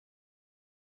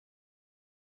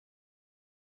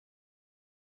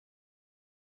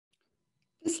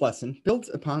This lesson builds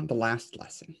upon the last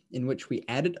lesson, in which we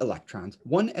added electrons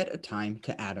one at a time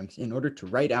to atoms in order to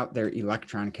write out their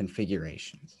electron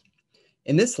configurations.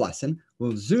 In this lesson,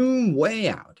 we'll zoom way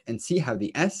out and see how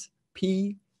the S,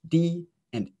 P, D,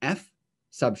 and F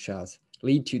subshells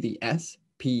lead to the S,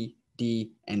 P,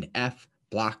 D, and F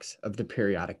blocks of the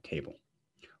periodic table.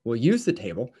 We'll use the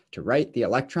table to write the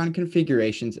electron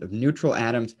configurations of neutral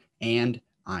atoms and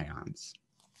ions.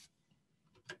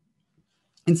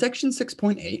 In section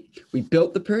 6.8, we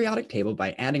built the periodic table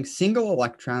by adding single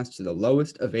electrons to the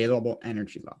lowest available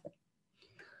energy level.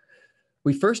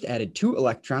 We first added 2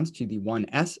 electrons to the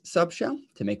 1s subshell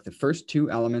to make the first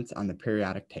 2 elements on the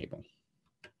periodic table.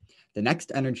 The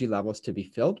next energy levels to be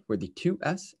filled were the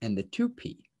 2s and the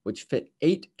 2p, which fit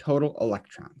 8 total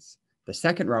electrons. The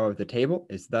second row of the table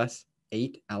is thus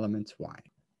 8 elements wide.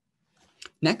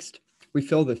 Next, we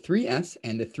fill the 3s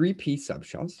and the 3p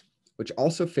subshells, which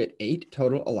also fit 8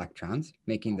 total electrons,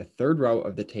 making the third row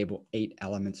of the table 8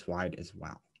 elements wide as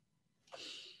well.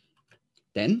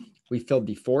 Then we filled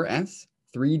the 4s,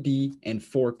 3d, and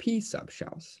 4p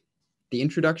subshells. The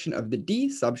introduction of the d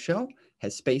subshell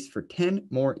has space for 10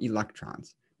 more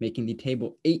electrons, making the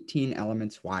table 18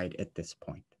 elements wide at this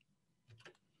point.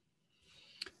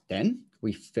 Then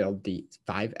we filled the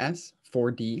 5s,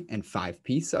 4d, and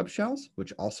 5p subshells,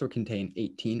 which also contain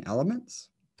 18 elements.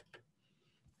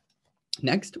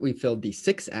 Next, we filled the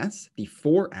 6s, the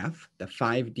 4f, the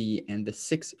 5d, and the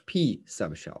 6p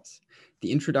subshells.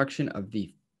 The introduction of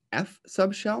the f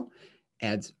subshell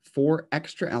adds 4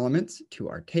 extra elements to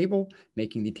our table,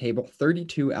 making the table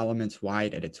 32 elements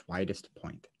wide at its widest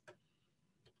point.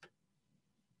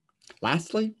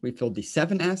 Lastly, we filled the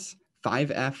 7s,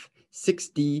 5f,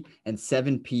 6d, and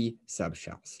 7p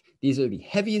subshells. These are the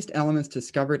heaviest elements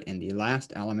discovered and the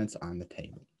last elements on the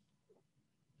table.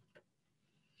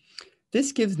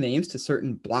 This gives names to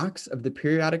certain blocks of the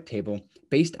periodic table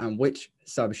based on which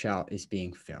subshell is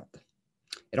being filled.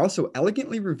 It also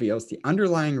elegantly reveals the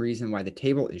underlying reason why the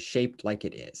table is shaped like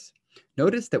it is.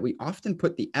 Notice that we often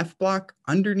put the F block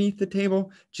underneath the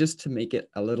table just to make it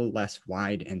a little less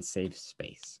wide and save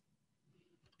space.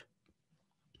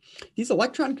 These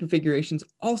electron configurations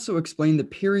also explain the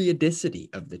periodicity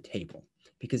of the table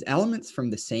because elements from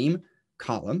the same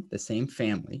column, the same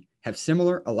family, have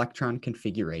similar electron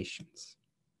configurations.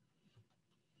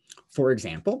 For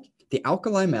example, the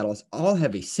alkali metals all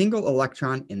have a single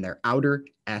electron in their outer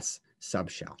s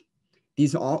subshell.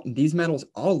 These metals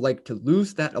all like to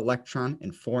lose that electron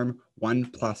and form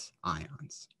 1+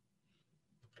 ions.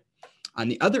 On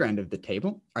the other end of the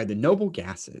table are the noble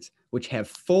gases, which have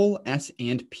full s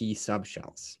and p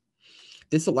subshells.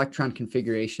 This electron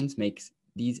configuration makes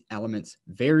these elements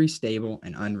very stable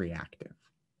and unreactive.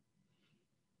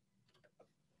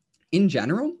 In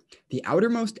general, the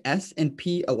outermost s and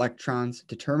p electrons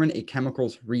determine a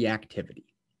chemical's reactivity.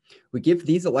 We give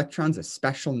these electrons a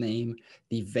special name,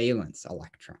 the valence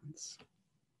electrons.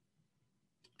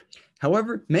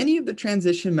 However, many of the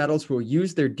transition metals will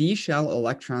use their d shell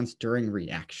electrons during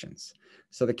reactions.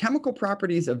 So the chemical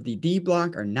properties of the d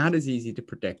block are not as easy to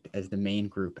predict as the main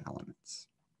group elements.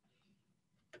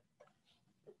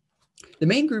 The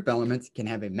main group elements can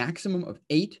have a maximum of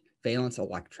 8 valence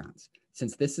electrons,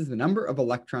 since this is the number of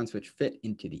electrons which fit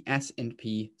into the s and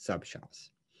p subshells.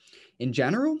 In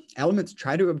general, elements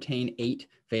try to obtain 8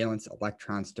 valence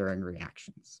electrons during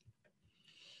reactions.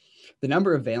 The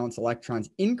number of valence electrons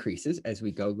increases as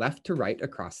we go left to right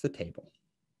across the table.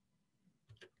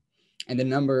 And the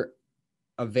number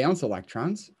of valence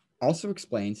electrons also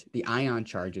explains the ion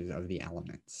charges of the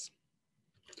elements.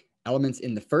 Elements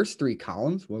in the first 3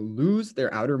 columns will lose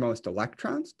their outermost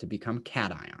electrons to become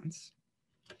cations.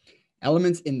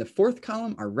 Elements in the 4th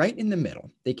column are right in the middle.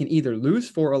 They can either lose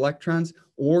 4 electrons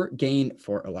or gain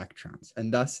 4 electrons,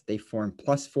 and thus they form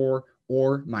 +4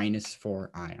 or -4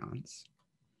 ions.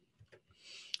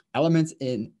 Elements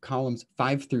in columns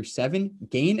 5 through 7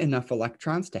 gain enough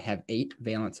electrons to have 8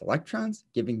 valence electrons,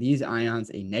 giving these ions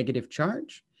a negative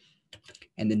charge.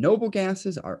 And the noble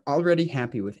gases are already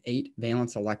happy with 8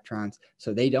 valence electrons,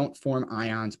 so they don't form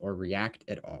ions or react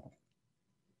at all.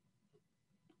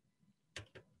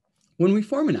 When we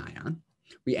form an ion,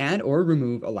 we add or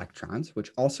remove electrons,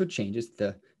 which also changes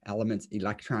the element's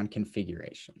electron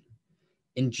configuration.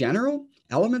 In general,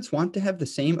 elements want to have the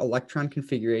same electron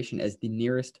configuration as the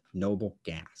nearest noble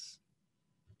gas.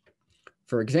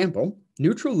 For example,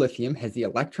 neutral lithium has the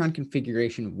electron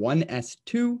configuration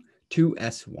 1s2,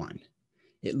 2s1.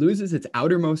 It loses its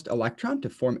outermost electron to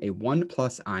form a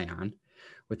 1+ ion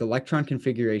with electron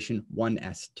configuration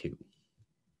 1s2.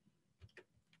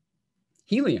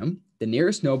 Helium, the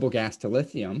nearest noble gas to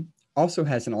lithium, also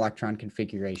has an electron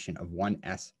configuration of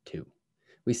 1s2.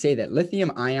 We say that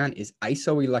lithium ion is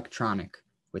isoelectronic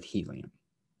with helium.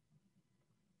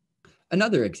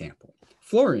 Another example,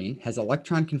 fluorine has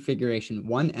electron configuration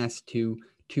 1s2,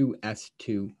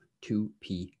 2s2,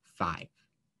 2p5.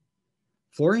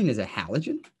 Fluorine is a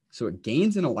halogen, so it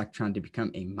gains an electron to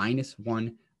become a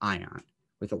 -1 ion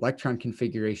with electron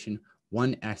configuration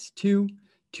 1s2,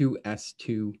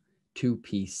 2s2,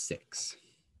 2p6.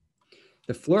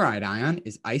 The fluoride ion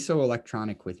is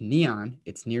isoelectronic with neon,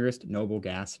 its nearest noble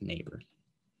gas neighbor.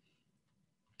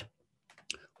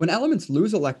 When elements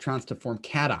lose electrons to form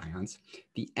cations,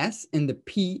 the s and the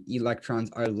p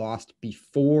electrons are lost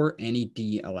before any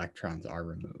d electrons are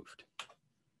removed.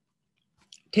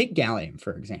 Take gallium,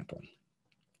 for example.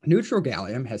 Neutral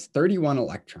gallium has 31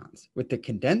 electrons with the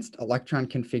condensed electron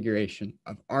configuration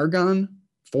of argon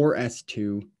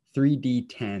 4s2,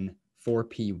 3d10,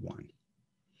 4p1.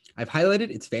 I've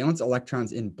highlighted its valence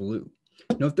electrons in blue.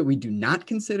 Note that we do not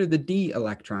consider the d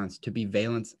electrons to be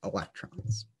valence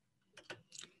electrons.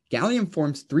 Gallium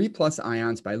forms 3+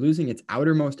 ions by losing its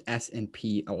outermost s and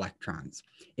p electrons.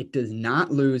 It does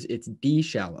not lose its d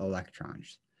shell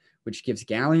electrons, which gives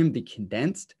gallium the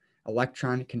condensed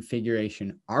electron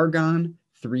configuration argon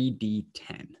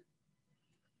 3d10.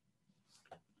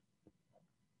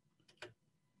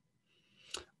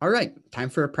 All right, time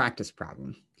for a practice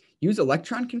problem. Use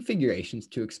electron configurations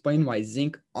to explain why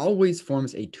zinc always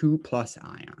forms a 2+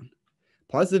 ion.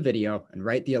 Pause the video and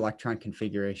write the electron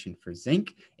configuration for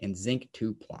zinc and zinc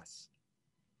 2+.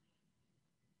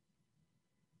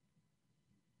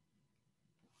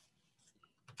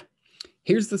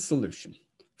 Here's the solution.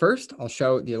 First, I'll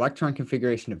show the electron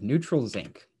configuration of neutral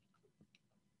zinc.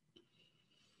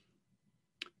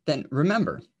 Then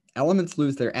remember, elements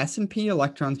lose their s and p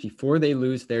electrons before they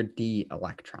lose their d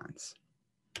electrons.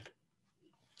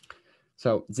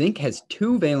 So zinc has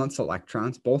 2 valence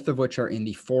electrons, both of which are in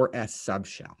the 4s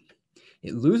subshell.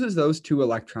 It loses those 2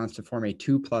 electrons to form a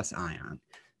 2+ ion.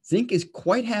 Zinc is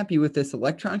quite happy with this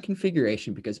electron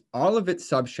configuration because all of its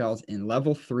subshells in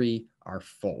level 3 are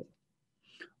full.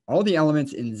 All the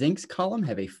elements in zinc's column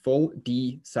have a full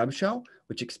d subshell,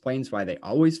 which explains why they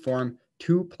always form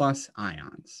 2+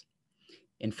 ions.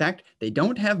 In fact, they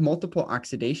don't have multiple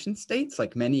oxidation states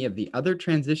like many of the other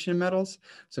transition metals,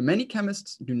 so many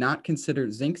chemists do not consider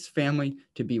zinc's family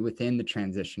to be within the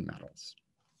transition metals.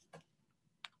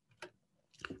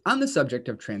 On the subject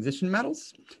of transition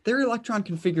metals, their electron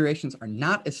configurations are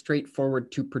not as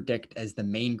straightforward to predict as the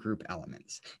main group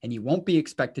elements, and you won't be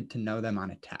expected to know them on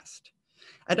a test.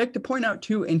 I'd like to point out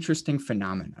 2 interesting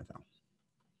phenomena, though.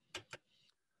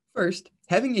 First,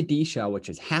 having a d shell which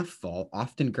is half full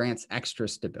often grants extra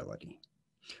stability.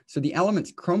 So the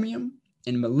elements chromium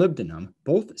and molybdenum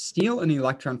both steal an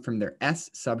electron from their s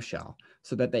subshell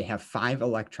so that they have 5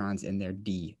 electrons in their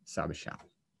d subshell.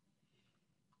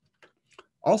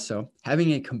 Also,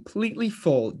 having a completely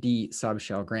full d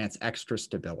subshell grants extra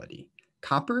stability.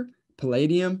 Copper,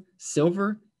 palladium,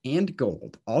 silver, and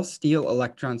gold all steal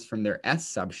electrons from their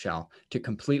s subshell to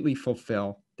completely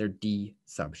fulfill their d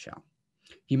subshell.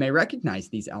 You may recognize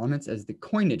these elements as the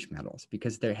coinage metals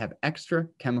because they have extra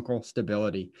chemical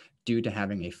stability due to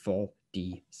having a full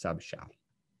d subshell.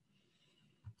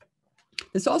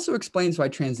 This also explains why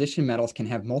transition metals can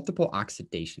have multiple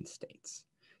oxidation states.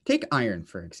 Take iron,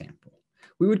 for example.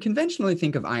 We would conventionally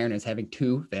think of iron as having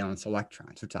 2 valence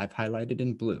electrons, which I've highlighted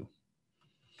in blue.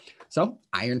 So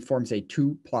iron forms a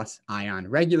 2+ ion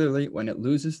regularly when it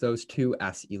loses those 2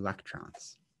 s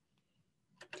electrons.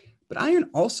 But iron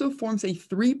also forms a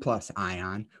 3+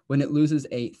 ion when it loses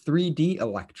a 3d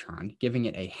electron, giving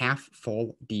it a half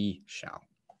full d shell.